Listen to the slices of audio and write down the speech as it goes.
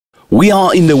We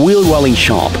are in the wheel rolling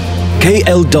shop.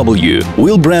 KLW,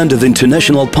 wheel brand of the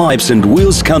international pipes and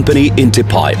wheels company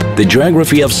Interpipe. The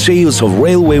geography of sales of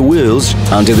railway wheels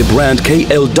under the brand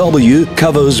KLW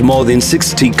covers more than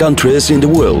 60 countries in the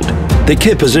world. The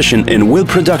key position in wheel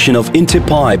production of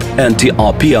Interpipe and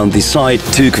TRP on the site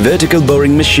took vertical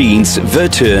boring machines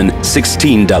Verturn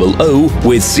 1600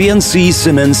 with CNC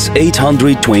Siemens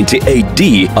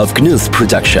 828D of KNUTH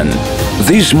production.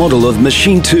 This model of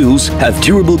machine tools have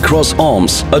durable cross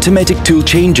arms, automatic tool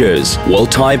changers,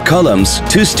 wall-type columns,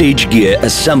 two-stage gear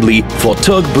assembly for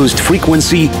torque boost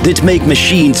frequency that make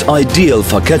machines ideal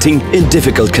for cutting in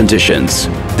difficult conditions.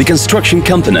 The construction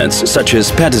components such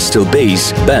as pedestal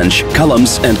base, bench,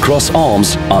 columns and cross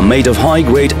arms are made of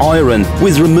high-grade iron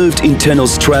with removed internal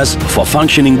stress for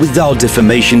functioning without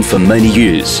deformation for many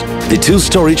years. The tool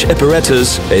storage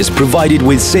apparatus is provided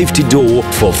with safety door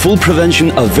for full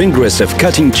prevention of ingress of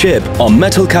cutting chip or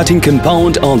metal cutting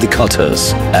compound on the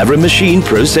cutters. Every machine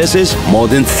processes more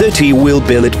than 30 wheel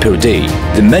billet per day.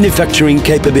 The manufacturing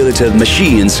capability of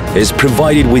machines is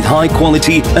provided with high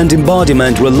quality and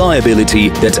embodiment reliability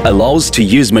that allows to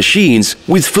use machines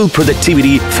with full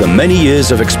productivity for many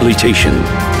years of exploitation.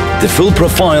 The full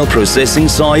profile processing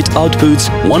site outputs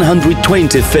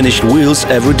 120 finished wheels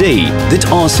every day that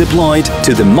are supplied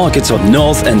to the markets of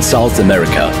North and South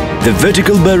America. The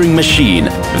vertical boring machine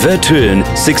Verturn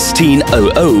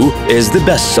 1600 is the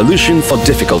best solution for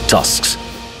difficult tasks.